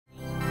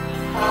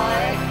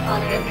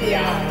on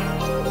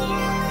NPI.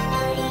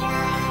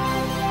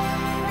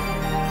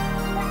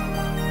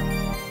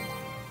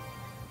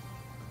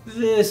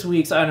 This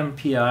week's item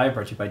PI,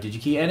 brought to you by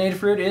Digi-Key and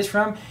Adafruit, is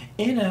from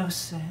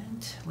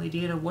InnoSent.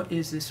 Lady Ada, what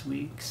is this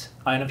week's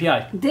item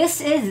PI?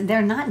 This is,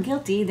 they're not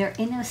guilty, they're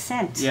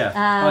InnoSent. Yeah,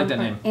 I like that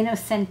name.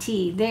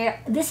 InnoSenT's.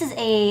 This is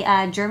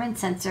a German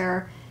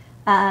sensor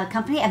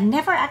company. I've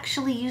never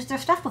actually used their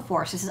stuff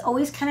before, so this is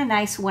always kind of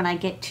nice when I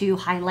get to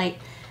highlight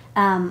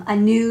a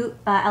new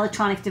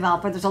electronics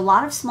developer. There's a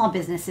lot of small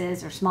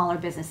businesses or smaller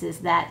businesses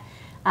that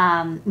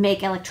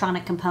make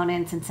electronic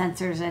components and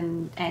sensors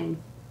and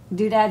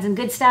doodads and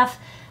good stuff.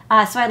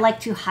 So I'd like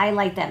to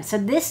highlight them. So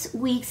this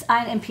week's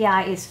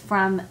NPI is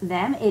from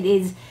them. It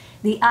is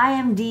the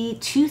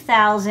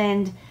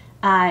IMD-2000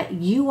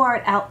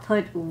 UART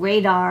output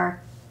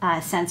radar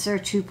sensor,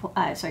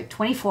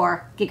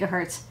 24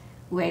 gigahertz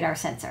radar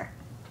sensor.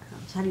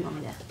 So how do you want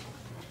me to?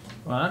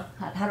 What?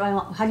 How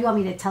do you want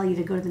me to tell you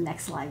to go to the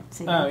next slide?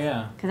 So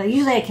yeah. Because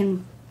usually I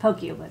can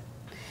poke you, but.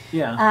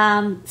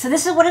 Yeah. So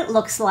this is what it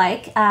looks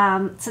like.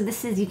 So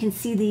this is, you can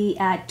see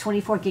the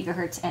 24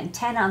 gigahertz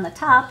antenna on the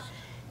top.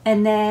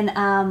 And then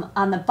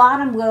on the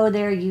bottom row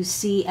there, you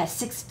see a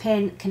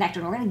 6-pin connector.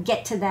 And we're going to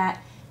get to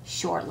that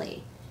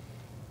shortly.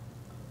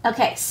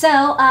 Okay,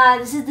 so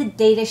this is the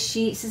data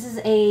sheet. This is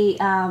a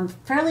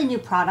fairly new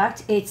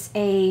product. It's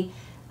a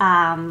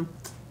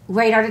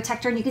radar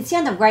detector. And you can see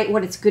on the right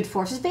what it's good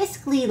for. So it's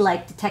basically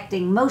like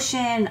detecting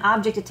motion,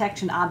 object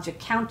detection,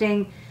 object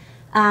counting.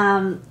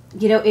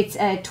 You know, it's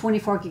a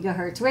 24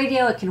 gigahertz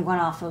radio. It can run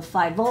off of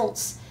 5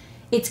 volts.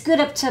 It's good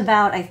up to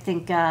about, I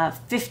think,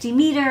 50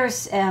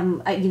 meters.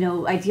 You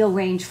know, ideal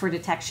range for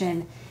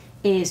detection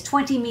is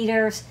 20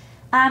 meters.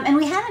 And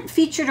we haven't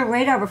featured a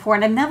radar before,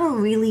 and I've never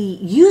really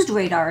used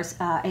radars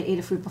at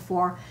Adafruit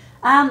before.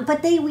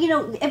 But they, you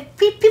know,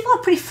 people are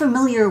pretty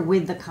familiar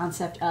with the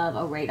concept of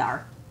a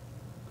radar.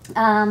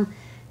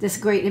 This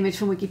great image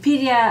from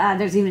Wikipedia.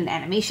 There's even an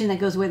animation that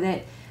goes with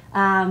it.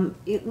 A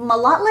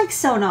lot like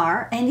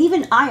Sonar and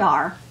even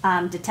IR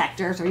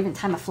detectors, or even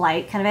time of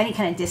flight, kind of any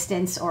kind of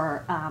distance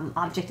or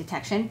object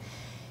detection.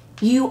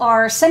 You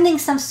are sending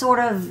some sort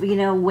of, you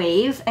know,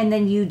 wave, and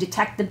then you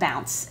detect the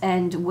bounce.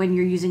 And when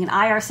you're using an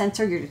IR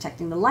sensor, you're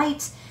detecting the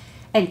light.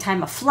 And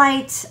time of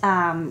flight,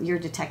 you're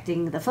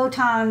detecting the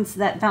photons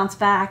that bounce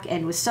back.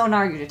 And with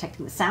Sonar, you're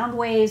detecting the sound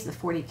waves, the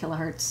 40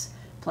 kilohertz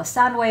plus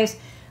sound waves.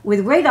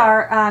 With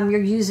radar,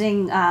 you're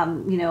using,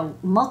 you know,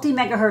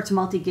 multi-megahertz,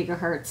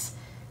 multi-gigahertz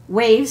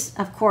waves.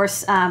 Of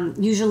course,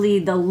 usually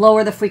the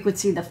lower the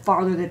frequency, the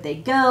farther that they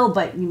go,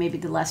 but maybe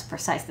the less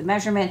precise the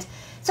measurement.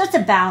 So it's a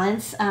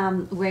balance.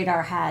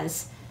 Radar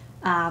has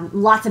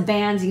lots of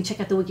bands. You can check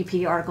out the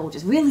Wikipedia article, which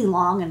is really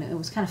long, and it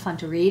was kind of fun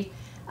to read,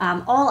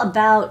 all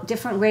about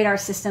different radar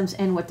systems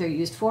and what they're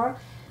used for.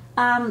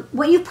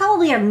 What you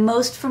probably are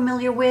most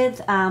familiar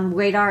with,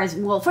 radar is,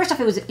 well, first off,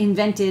 it was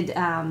invented,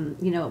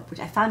 you know, which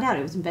I found out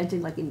it was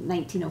invented like in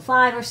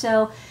 1905 or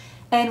so.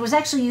 And was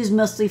actually used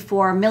mostly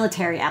for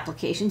military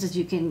applications, as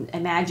you can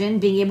imagine.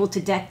 Being able to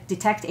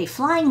detect a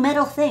flying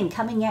metal thing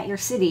coming at your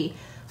city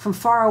from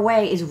far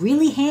away is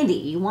really handy.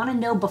 You want to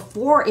know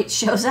before it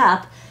shows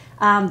up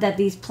that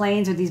these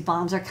planes or these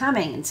bombs are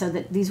coming. And so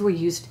that these were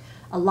used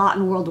a lot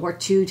in World War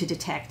II to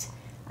detect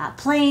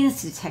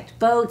planes, to detect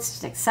boats,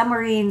 to detect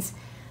submarines.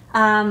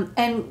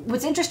 And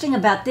what's interesting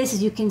about this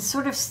is you can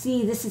sort of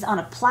see this is on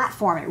a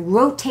platform. It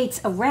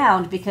rotates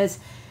around because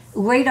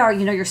radar,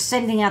 you know, you're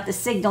sending out the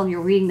signal and you're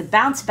reading the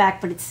bounce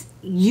back, but it's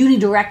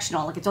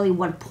unidirectional, like it's only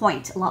one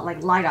point, a lot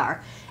like LIDAR.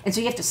 And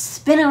so you have to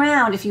spin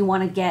around if you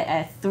want to get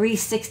a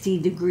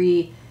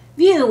 360-degree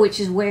view, which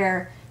is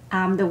where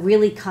the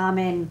really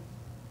common,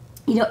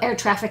 you know, air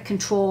traffic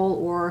control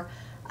or,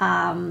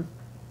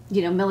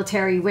 you know,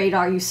 military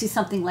radar, you see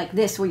something like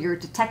this where you're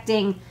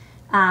detecting,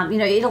 you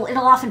know, it'll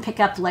often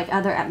pick up like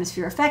other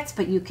atmosphere effects,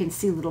 but you can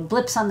see little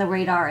blips on the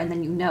radar, and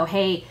then you know,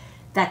 hey,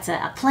 that's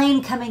a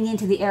plane coming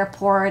into the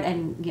airport,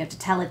 and you have to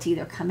tell it to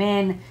either come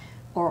in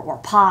or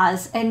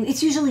pause. And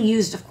it's usually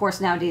used, of course,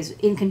 nowadays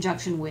in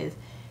conjunction with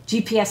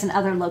GPS and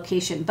other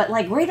location. But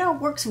like radar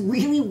works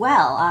really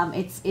well.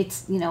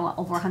 It's you know,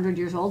 over 100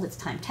 years old. It's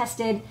time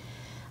tested.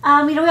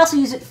 You know, we also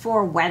use it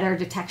for weather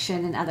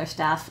detection and other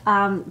stuff.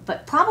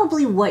 But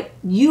probably what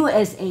you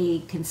as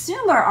a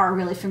consumer are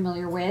really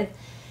familiar with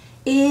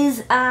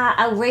is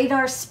a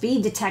radar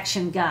speed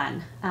detection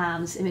gun.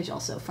 This image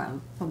also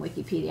from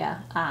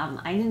Wikipedia.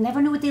 I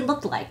never knew what they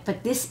looked like,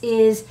 but this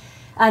is,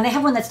 they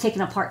have one that's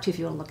taken apart too if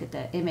you want to look at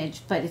the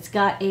image, but it's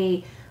got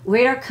a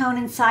radar cone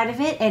inside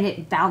of it, and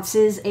it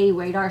bounces a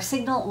radar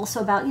signal, also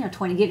about, you know,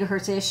 20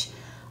 gigahertz-ish,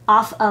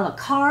 off of a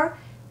car.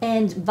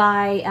 And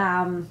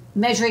by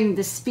measuring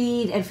the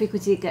speed and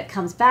frequency that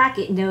comes back,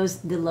 it knows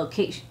the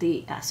location,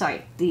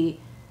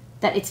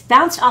 that it's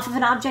bounced off of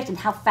an object and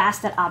how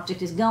fast that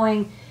object is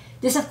going.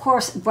 This, of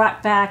course,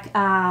 brought back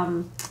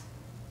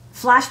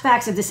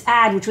flashbacks of this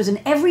ad, which was in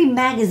every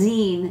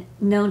magazine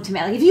known to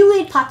man. Like if you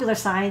read Popular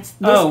Science,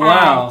 this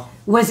ad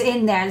was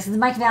in there. This is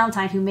Mike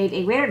Valentine, who made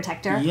a radar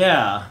detector.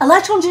 Yeah.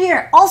 Electrical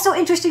engineer. Also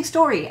interesting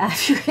story.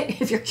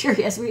 If you're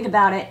curious, read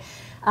about it.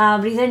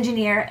 but he's an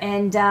engineer,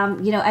 and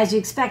you know, as you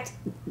expect,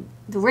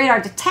 the radar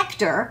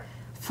detector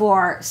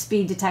for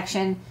speed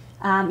detection,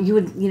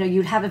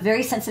 you'd have a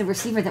very sensitive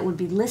receiver that would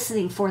be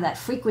listening for that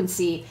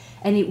frequency,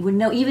 and it would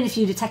know, even if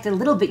you detected a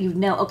little bit, you'd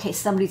know, okay,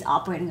 somebody's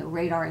operating a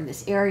radar in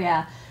this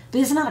area, but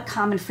it's not a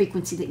common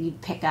frequency that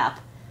you'd pick up.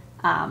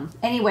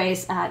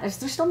 Anyways, they're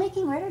still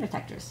making radar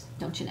detectors,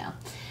 don't you know?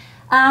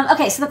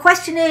 Okay, so the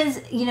question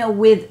is, you know,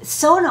 with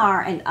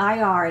sonar and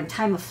IR and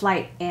time of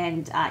flight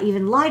and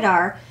even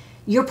LIDAR,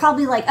 you're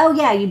probably like, oh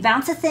yeah, you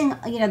bounce a thing,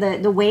 you know,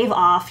 the wave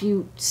off,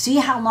 you see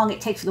how long it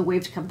takes for the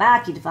wave to come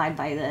back, you divide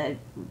by the,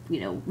 you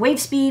know,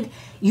 wave speed,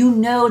 you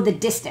know the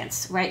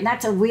distance, right? And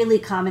that's a really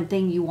common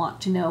thing you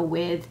want to know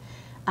with,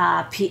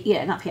 not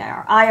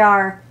PIR,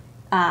 IR,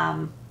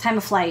 time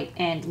of flight,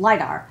 and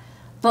LIDAR.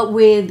 But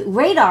with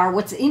radar,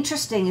 what's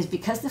interesting is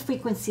because the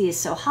frequency is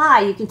so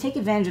high, you can take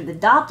advantage of the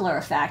Doppler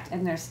effect,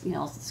 and there's, you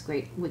know, this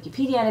great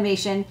Wikipedia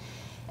animation.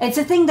 It's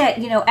a thing that,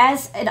 you know,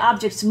 as an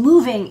object's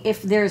moving,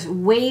 if there's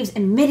waves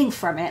emitting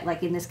from it,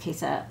 like in this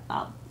case a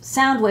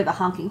sound wave, a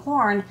honking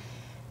horn,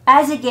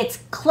 as it gets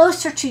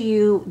closer to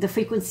you, the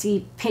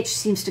frequency pitch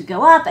seems to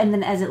go up, and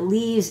then as it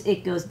leaves,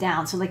 it goes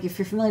down. So like if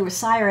you're familiar with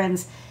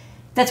sirens,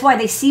 that's why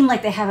they seem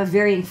like they have a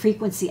varying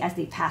frequency as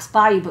they pass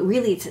by you, but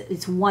really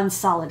it's one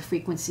solid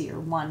frequency, or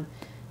one,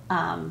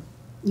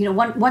 you know,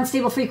 one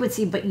stable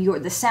frequency, but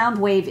the sound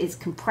wave is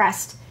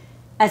compressed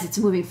as it's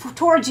moving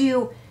towards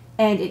you,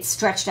 and it's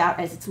stretched out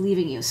as it's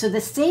leaving you. So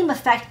the same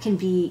effect can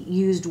be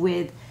used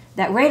with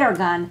that radar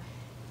gun.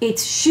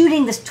 It's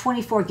shooting this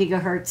 24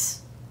 gigahertz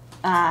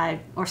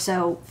or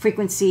so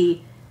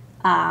frequency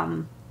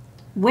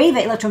wave,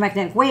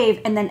 electromagnetic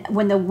wave, and then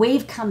when the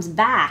wave comes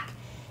back,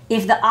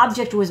 if the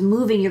object was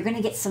moving, you're going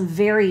to get some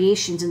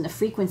variations in the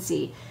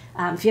frequency.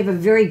 If you have a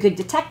very good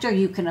detector,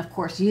 you can, of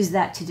course, use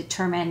that to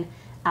determine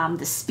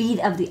the speed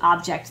of the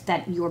object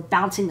that you're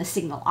bouncing the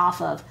signal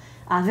off of.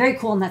 Very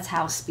cool, and that's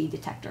how speed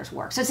detectors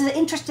work. So it's an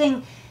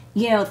interesting,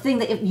 you know, thing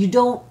that if you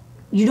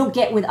don't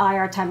get with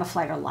IR, time of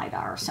flight, or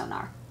LIDAR or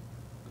sonar.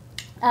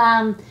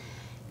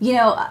 You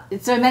know,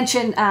 so I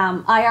mentioned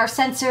IR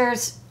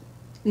sensors.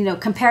 You know,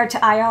 compared to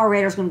IR,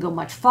 radar is going to go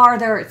much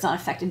farther. It's not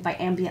affected by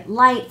ambient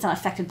light. It's not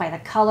affected by the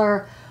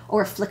color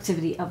or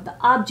reflectivity of the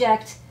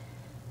object.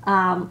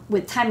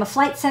 With time of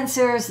flight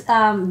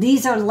sensors,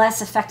 these are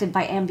less affected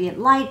by ambient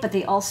light, but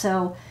they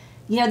also,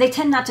 you know, they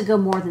tend not to go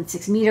more than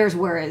 6 meters,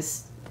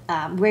 whereas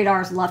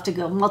radars love to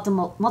go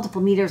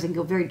multiple meters and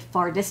go very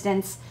far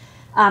distance.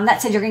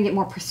 That said, you're going to get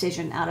more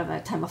precision out of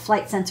a time of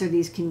flight sensor.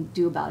 These can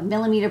do about 1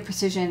 millimeter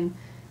precision,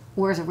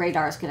 whereas a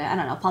radar is going to, I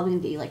don't know, probably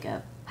going to get you like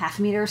a half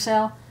a meter or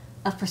so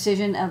of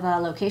precision of a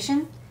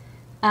location.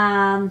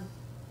 Once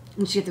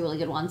you get the really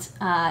good ones.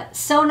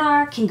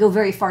 Sonar can go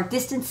very far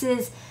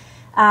distances.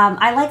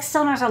 I like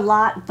sonars a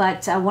lot,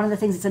 but one of the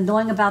things that's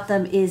annoying about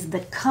them is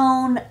the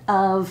cone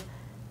of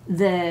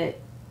the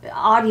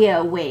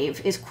audio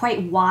wave is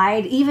quite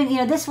wide. Even, you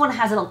know, this one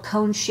has a little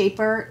cone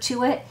shaper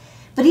to it,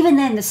 but even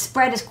then the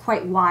spread is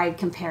quite wide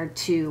compared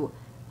to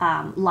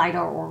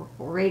LIDAR or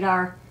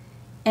radar.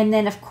 And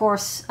then, of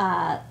course,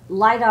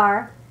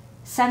 LIDAR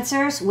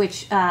sensors,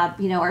 which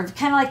you know, are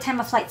kind of like time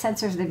of flight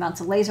sensors. They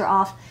bounce a laser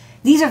off.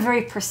 These are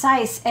very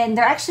precise, and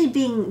they're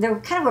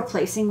kind of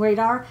replacing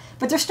radar,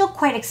 but they're still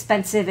quite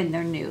expensive, and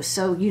they're new.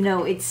 So, you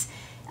know, it's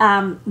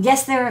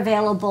yes, they're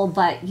available,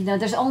 but you know,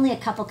 there's only a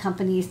couple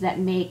companies that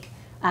make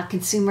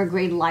consumer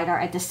grade LIDAR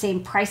at the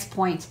same price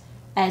point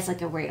as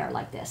like a radar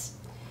like this.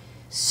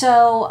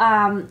 So,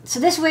 so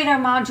this radar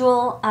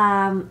module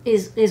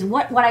is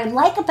what I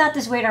like about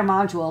this radar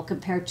module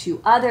compared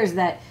to others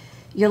that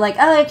you're like,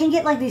 oh, I can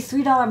get like these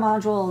 $3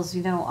 modules,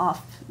 you know,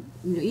 off,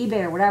 you know,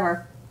 eBay or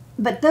whatever.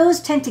 But those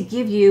tend to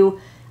give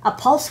you a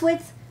pulse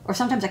width or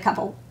sometimes a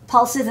couple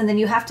pulses, and then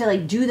you have to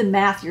like do the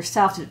math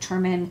yourself to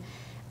determine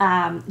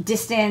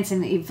distance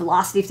and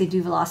velocity if they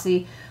do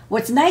velocity.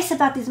 What's nice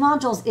about these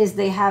modules is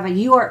they have a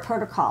UART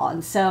protocol,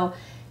 and so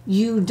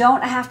you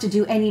don't have to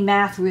do any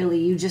math really.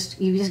 You just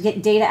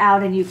get data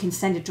out, and you can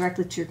send it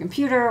directly to your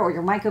computer or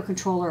your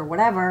microcontroller or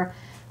whatever.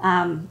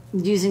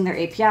 Using their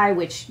API,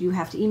 which you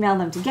have to email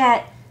them to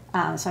get,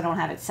 so I don't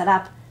have it set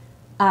up.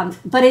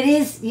 But it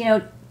is, you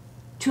know,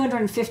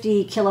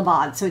 250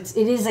 kilobaud, so it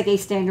is like a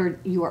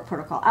standard UART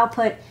protocol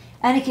output,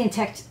 and it can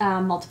detect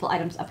multiple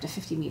items up to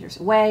 50 meters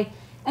away.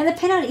 And the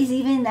pinout is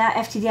even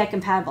FTDI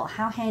compatible.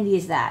 How handy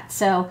is that?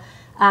 So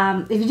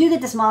if you do get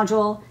this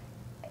module,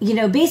 you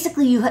know,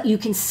 basically you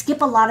can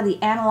skip a lot of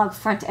the analog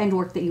front-end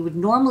work that you would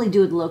normally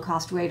do with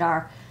low-cost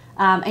radar,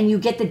 and you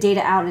get the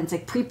data out, and it's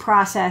like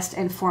pre-processed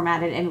and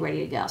formatted and ready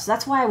to go. So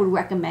that's why I would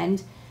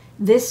recommend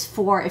this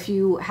for if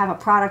you have a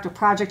product or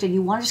project and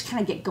you want to just kind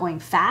of get going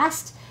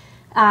fast,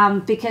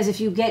 because if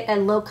you get a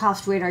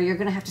low-cost radar, you're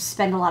going to have to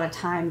spend a lot of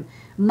time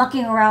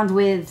mucking around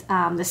with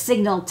the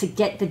signal to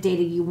get the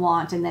data you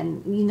want, and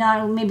then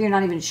maybe you're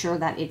not even sure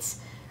that it's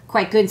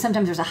quite good.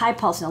 Sometimes there's a high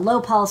pulse and a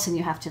low pulse, and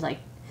you have to like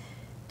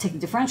take the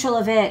differential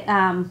of it.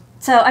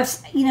 So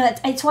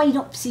it's why you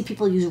don't see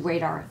people use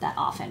radar that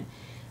often.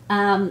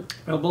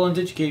 Available on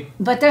Digi-Key.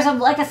 But there's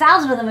like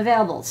 1,000 of them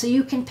available, so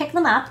you can pick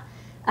them up.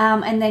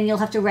 and then you'll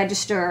have to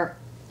register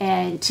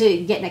and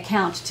to get an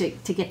account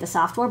to get the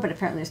software. But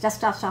apparently there's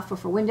desktop software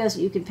for Windows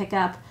that you can pick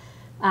up.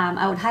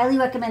 I would highly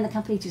recommend the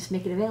company just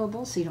make it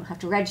available so you don't have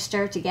to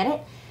register to get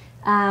it.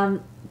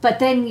 But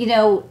then, you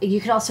know,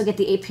 you can also get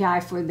the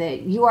API for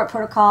the UART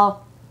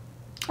protocol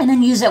and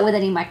then use it with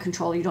any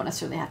microcontroller. You don't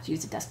necessarily have to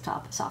use the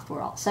desktop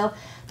software also.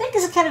 I think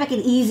this is kind of like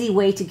an easy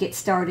way to get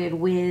started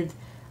with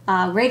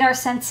radar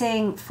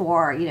sensing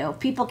for, you know,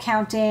 people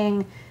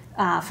counting,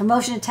 for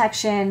motion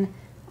detection.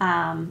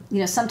 You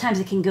know, sometimes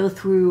it can go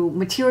through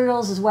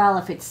materials as well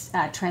if it's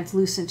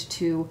translucent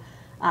to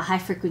high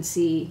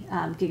frequency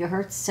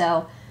gigahertz.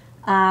 So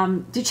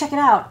do check it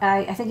out.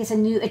 I think it's a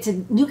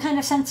new kind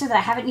of sensor that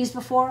I haven't used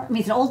before. I mean,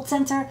 it's an old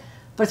sensor,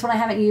 but it's one I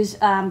haven't used.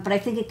 But I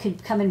think it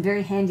could come in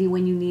very handy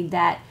when you need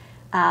that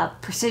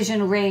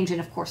precision, range, and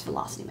of course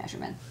velocity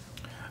measurement.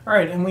 All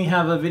right, and we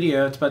have a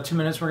video. It's about 2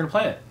 minutes. We're going to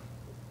play it.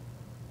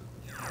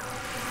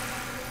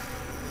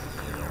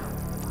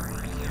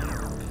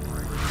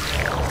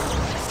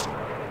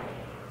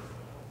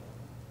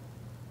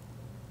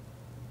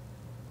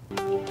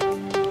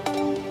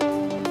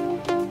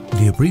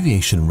 The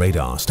abbreviation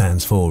radar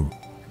stands for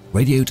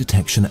Radio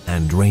Detection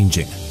and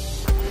Ranging.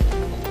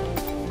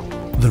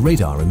 The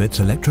radar emits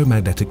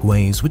electromagnetic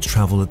waves which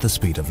travel at the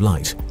speed of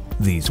light.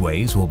 These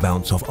waves will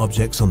bounce off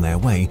objects on their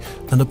way,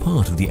 and a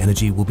part of the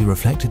energy will be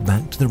reflected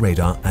back to the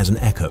radar as an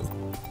echo.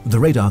 The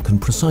radar can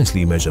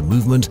precisely measure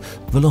movement,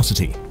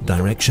 velocity,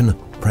 direction,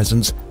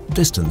 presence,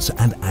 distance,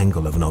 and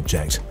angle of an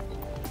object.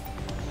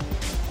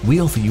 We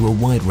offer you a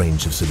wide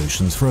range of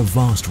solutions for a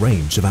vast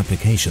range of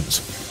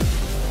applications.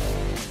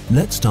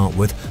 Let's start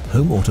with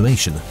home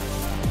automation.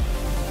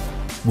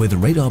 With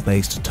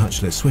radar-based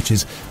touchless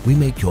switches, we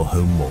make your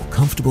home more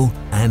comfortable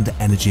and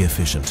energy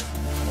efficient.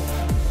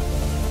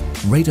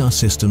 Radar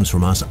systems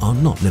from us are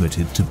not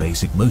limited to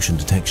basic motion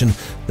detection.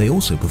 They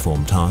also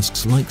perform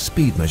tasks like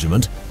speed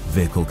measurement,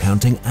 vehicle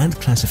counting, and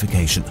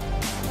classification.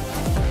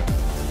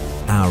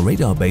 Our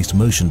radar-based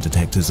motion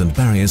detectors and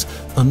barriers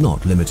are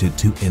not limited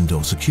to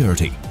indoor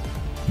security.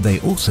 They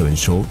also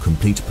ensure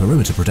complete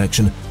perimeter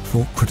protection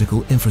for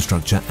critical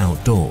infrastructure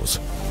outdoors.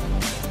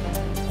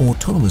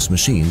 Autonomous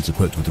machines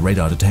equipped with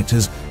radar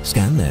detectors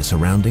scan their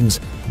surroundings,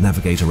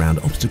 navigate around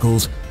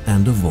obstacles,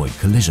 and avoid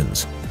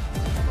collisions.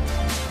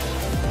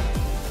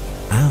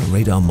 Our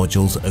radar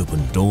modules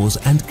open doors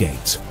and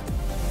gates.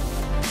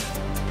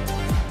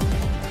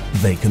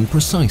 They can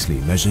precisely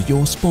measure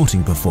your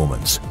sporting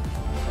performance.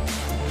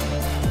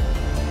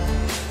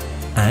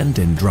 And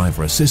in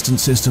driver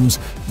assistance systems,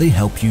 they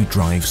help you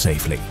drive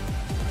safely.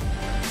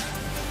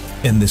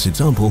 In this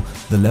example,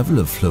 the level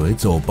of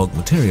fluids or bulk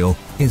material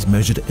is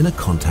measured in a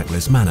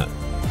contactless manner.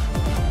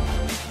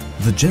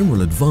 The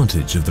general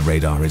advantage of the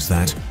radar is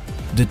that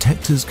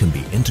detectors can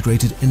be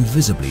integrated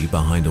invisibly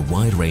behind a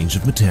wide range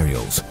of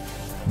materials.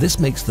 This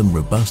makes them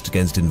robust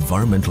against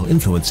environmental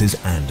influences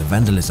and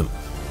vandalism.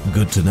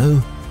 Good to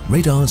know,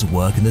 radars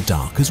work in the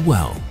dark as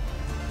well.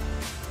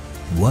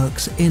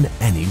 Works in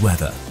any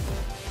weather.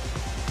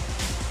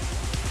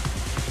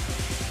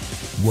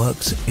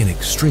 Works in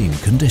extreme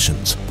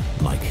conditions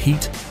like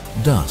heat,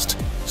 dust,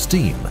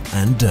 steam,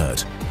 and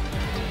dirt.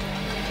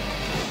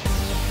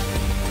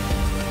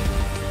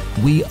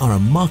 We are a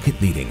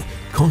market-leading,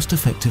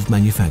 cost-effective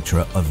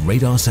manufacturer of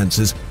radar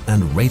sensors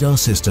and radar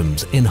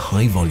systems in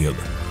high volume.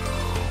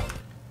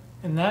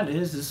 And that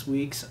is this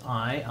week's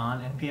Eye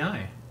on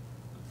NPI.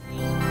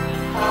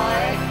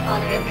 Eye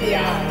on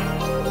NPI.